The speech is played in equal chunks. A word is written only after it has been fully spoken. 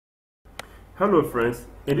Hello friends,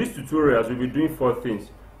 in this tutorial we'll be doing four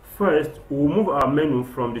things. First, we'll move our menu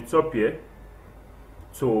from the top here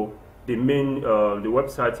to the main the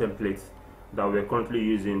website template that we're currently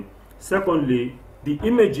using. Secondly, the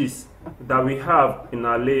images that we have in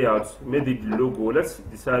our layout, maybe the logo, let's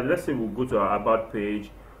say we'll go to our about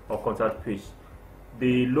page or contact page.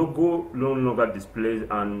 The logo no longer displays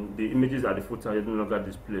and the images at the footer no longer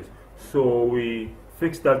displays. So we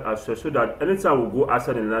fix that as well, so that anytime we go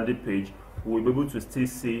outside the landing page, we'll be able to still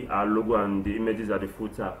see our logo and the images at the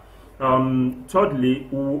footer. Thirdly,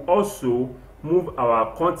 we'll also move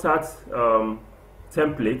our contact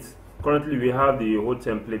template. Currently we have the whole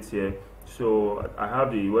template here, so I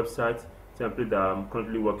have the website template that I'm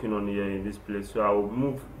currently working on here in this place. So I will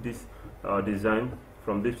move this design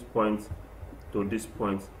from this point to this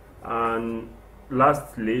point, and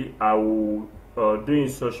lastly I will do in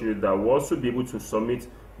such a way that we'll also be able to submit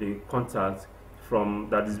the contact from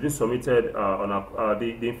that is being submitted on our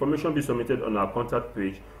the information be submitted on our contact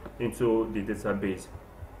page into the database.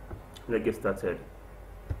 Let's get started.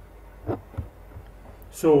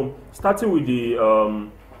 So starting with the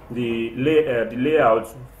layout,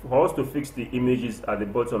 for us to fix the images at the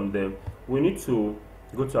bottom there, we need to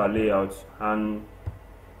go to our layout, and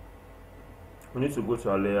let's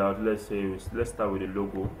start with the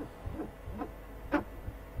logo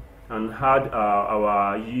and add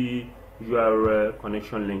our Yii URL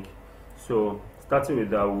connection link. So starting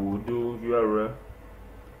with that, we will do URL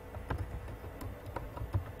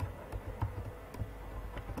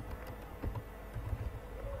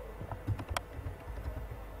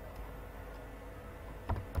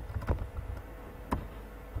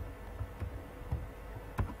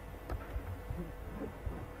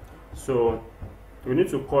so we need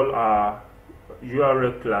to call our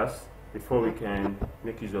URL class before we can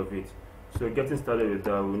make use of it. So getting started with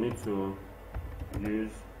that, we need to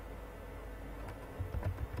use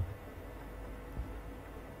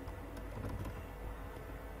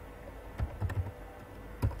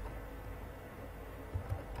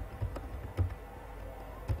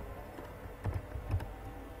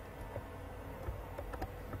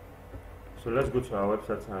so let's go to our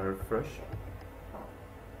website and refresh.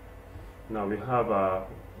 Now we have our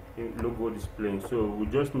logo displaying, so we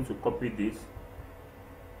just need to copy this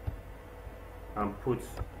and put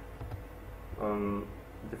on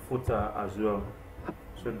the footer as well,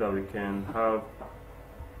 so that we can have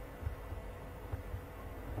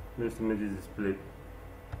these images displayed.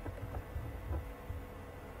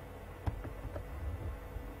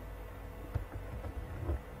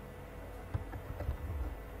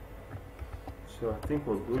 So I think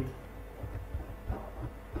we're good.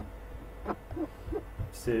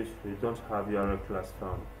 Says we don't have URL class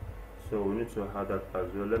found, so we need to add that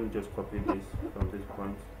as well. Let me just copy this from this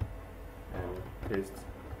point and paste.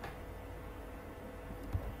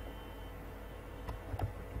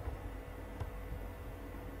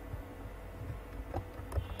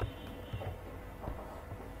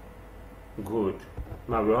 Good.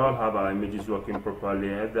 Now we all have our images working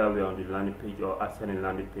properly, either we're on the landing page or outside the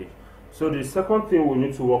landing page. So the second thing we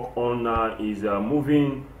need to work on now is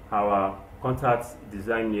moving our contact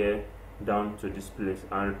design here down to this place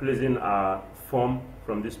and replacing our form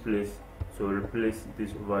from this place to replace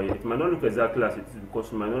this over here. It might not look exactly as it is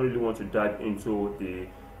because we might not really want to dive into the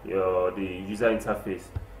user interface,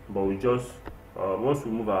 but we just once we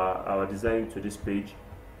move our design to this page,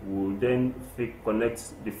 we'll then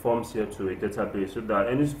connect the forms here to a database, so that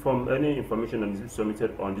any information that is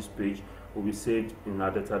submitted on this page will be saved in our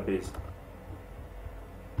database.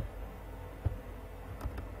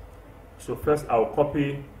 So first I'll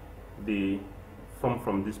copy the form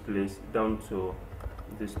from this place down to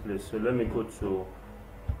this place. So let me go to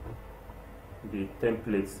the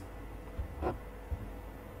templates,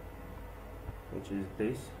 which is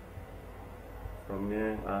this. From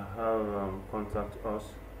here I have contact us.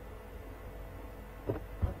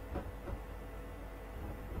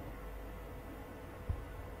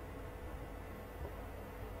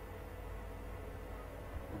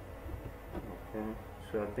 Okay.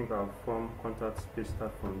 So I think our form contact space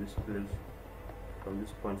start from this place, from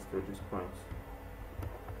this point to this point.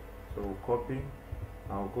 So we'll copy.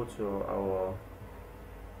 I'll go to our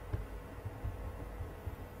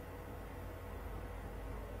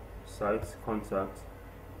site contact.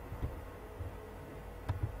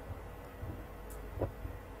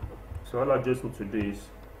 So all I just need to do is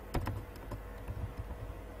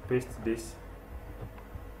paste this,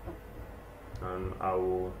 and I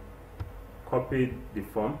will copy the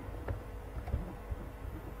form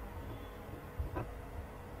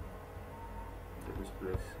to this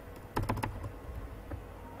place.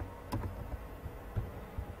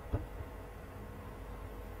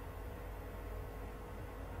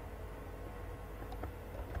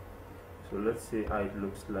 So let's see how it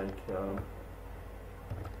looks like.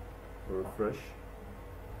 Refresh.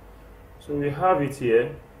 So we have it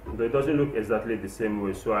here, but it doesn't look exactly the same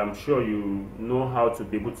way. So I'm sure you know how to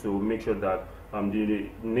be able to make sure that the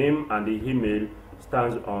name and the email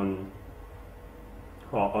stands on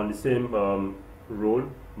the same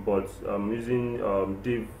row, but using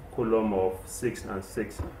div column of 6 and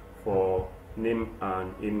 6 for name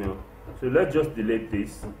and email. So let's just delete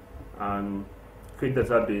this and create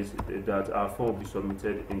database that our form will be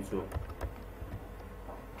submitted into.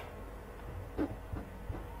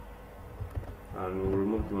 And we'll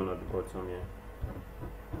remove the one at the bottom here.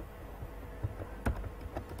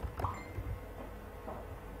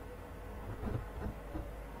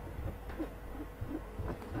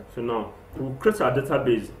 So now we'll create our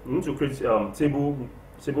database. We need to create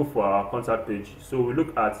table for our contact page. So we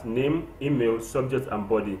look at name, email, subject, and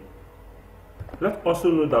body. Let's also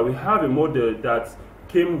know that we have a model that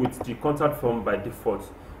came with the contact form by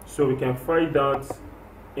default. So we can find that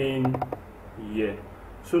in here.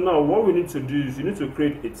 So now what we need to do is we need to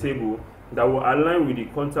create a table that will align with the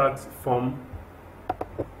contact form.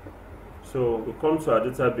 So we come to our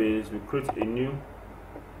database, we create a new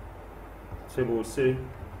table, we'll say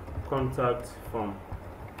contact form.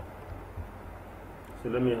 So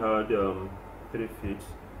let me add 3 fields.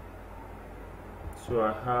 So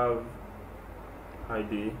I have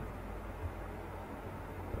ID,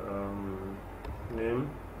 name,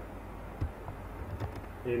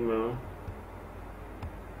 email,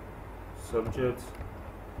 subject,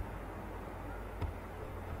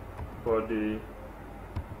 body,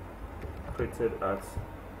 created at.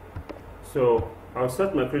 So I'll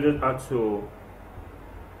set my created at to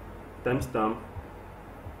timestamp,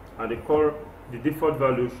 and the default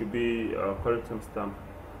value should be current timestamp.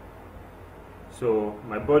 So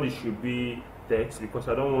my body should be text, because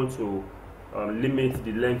I don't want to limit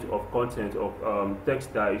the length of content of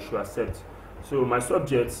text that I should accept. So my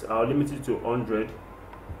subjects are limited to 100.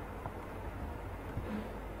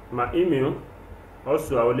 My email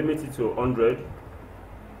also I will limit it to 100.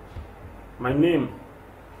 My name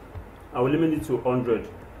I will limit it to 100.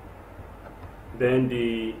 Then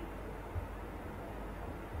the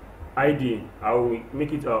ID I will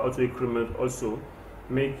make it auto increment, also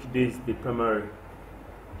make this the primary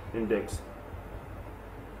index.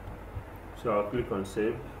 So I'll click on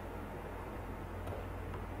save.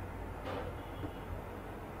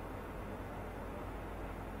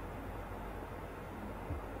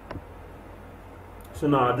 So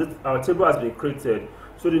now our table has been created.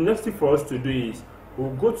 So the next thing for us to do is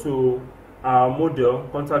we'll go to our model,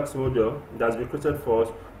 contacts model that's been created for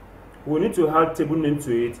us. We need to add table name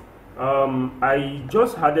to it. I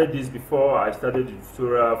just added this before I started the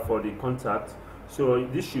tutorial for the contact. So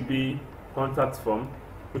this should be contact form,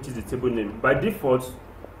 which is the table name. By default,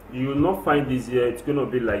 you will not find this here. It's going to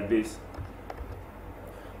be like this.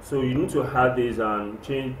 So you need to add this and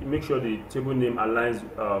change, make sure the table name aligns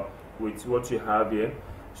with what you have here.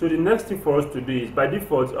 So the next thing for us to do is, by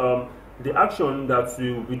default, the action that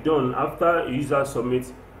will be done after a user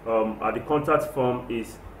submits at the contact form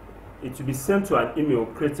is it will be sent to an email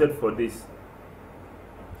created for this.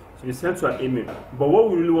 To be sent to an email. But what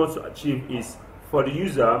we really want to achieve is for the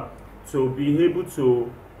user to be able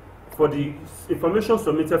to, for the information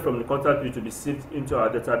submitted from the contact page to be saved into our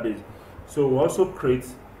database. So we also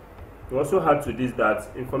add to this that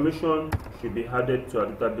information should be added to our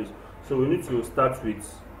database. So we need to start with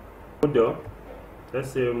model. Let's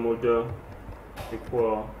say model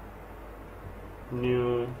equal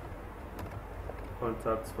new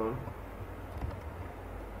contact form,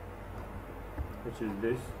 which is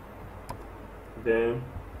this. Then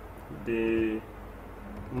the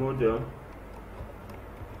model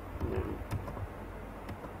name.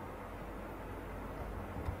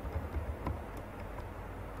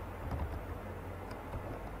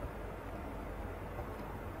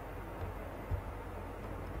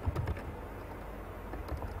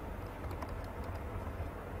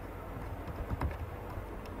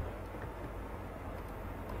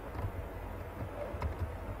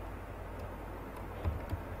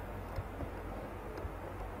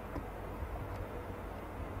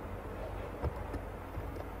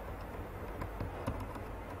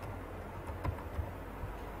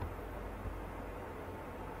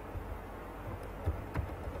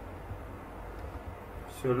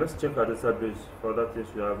 So let's check our database. For that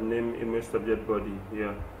is we have name, image, subject, body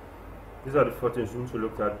here. These are the 4 things we need to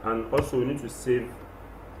look at, and also we need to save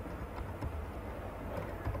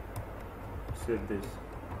this.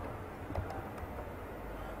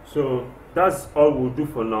 So that's all we'll do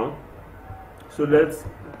for now. So let's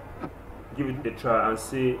give it a try and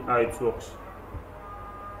see how it works.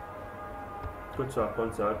 go to our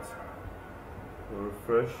contact,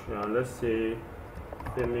 refresh, and let's say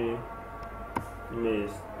Femi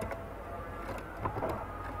Maze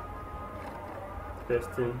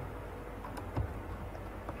testing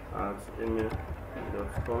at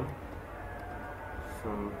email.com,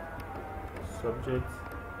 some subject,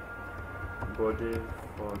 body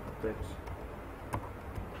for text.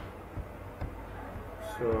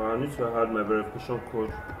 So I need to add my verification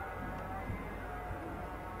code.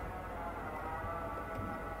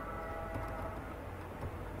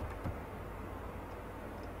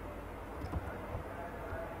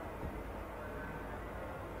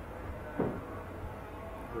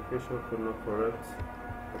 Verification code not correct.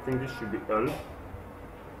 I think this should be L. It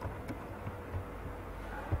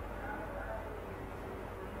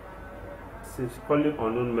says calling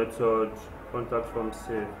unknown method, contact from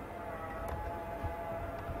save.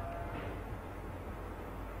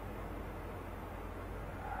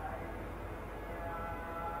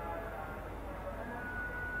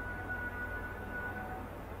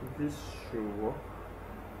 This should work.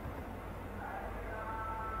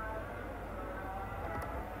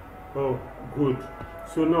 Oh, good.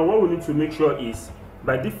 So now what we need to make sure is,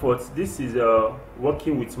 by default, this is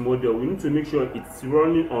working with model. We need to make sure it's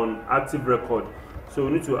running on active record. So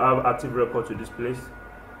we need to have active record to this place.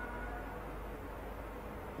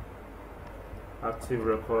 Active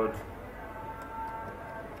record.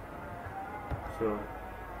 So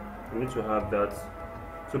we need to have that.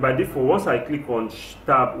 So by default, once I click on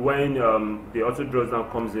tab when the auto draws down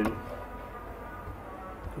comes in,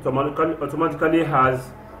 automatically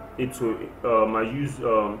has it to my use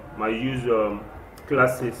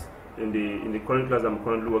classes in the current class I'm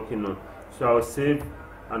currently working on. So I'll save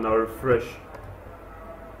and I'll refresh.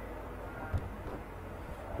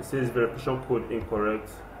 It says verification code incorrect.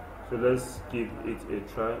 So let's give it a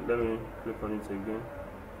try. Let me click on it again.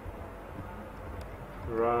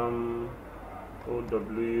 RAM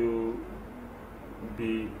OWBQ.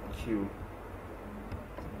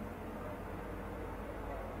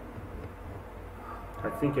 I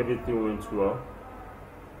think everything went well.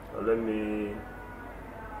 So let me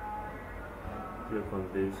click on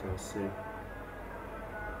this and see.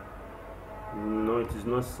 No, it is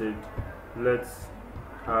not saved. Let's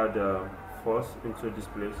add force into this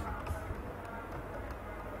place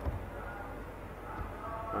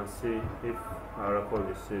and see if our record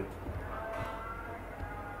is saved.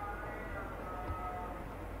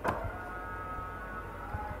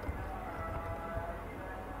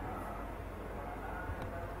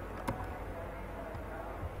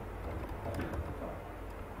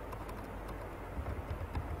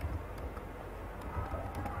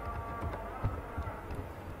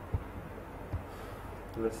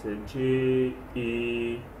 Let's say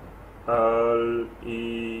JELEQIS.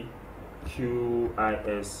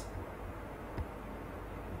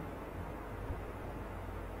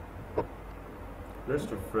 Let's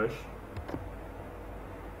refresh.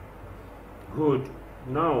 Good.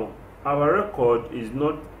 Now our record is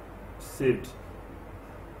not saved.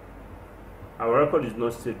 Our record is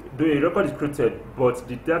not saved. Though a record is created, but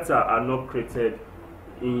the data are not created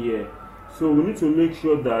in here. So we need to make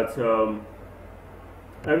sure that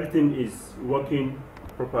everything is working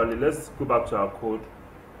properly. Let's go back to our code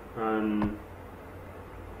and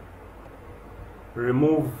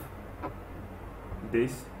remove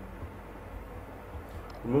this.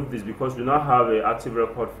 Remove this because we now have an active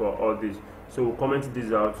record for all this. So we'll comment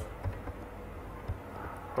this out.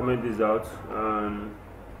 Comment this out and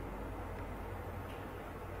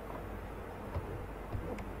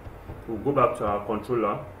we'll go back to our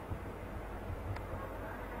controller.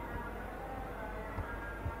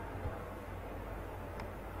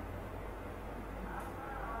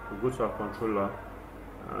 Go to our controller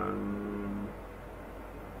and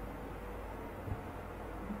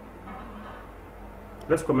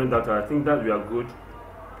let's comment that. I think that we are good.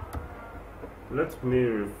 Let me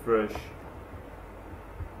refresh.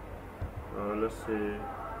 Let's say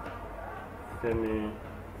Femi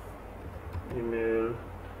email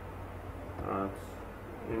at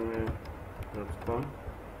email.com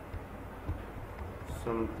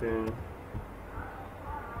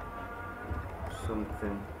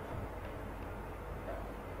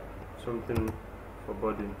something for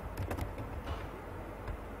body,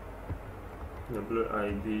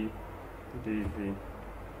 WID DV,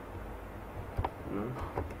 no,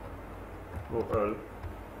 OL.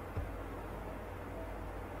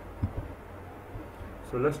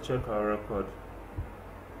 So let's check our record.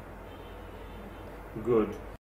 Good.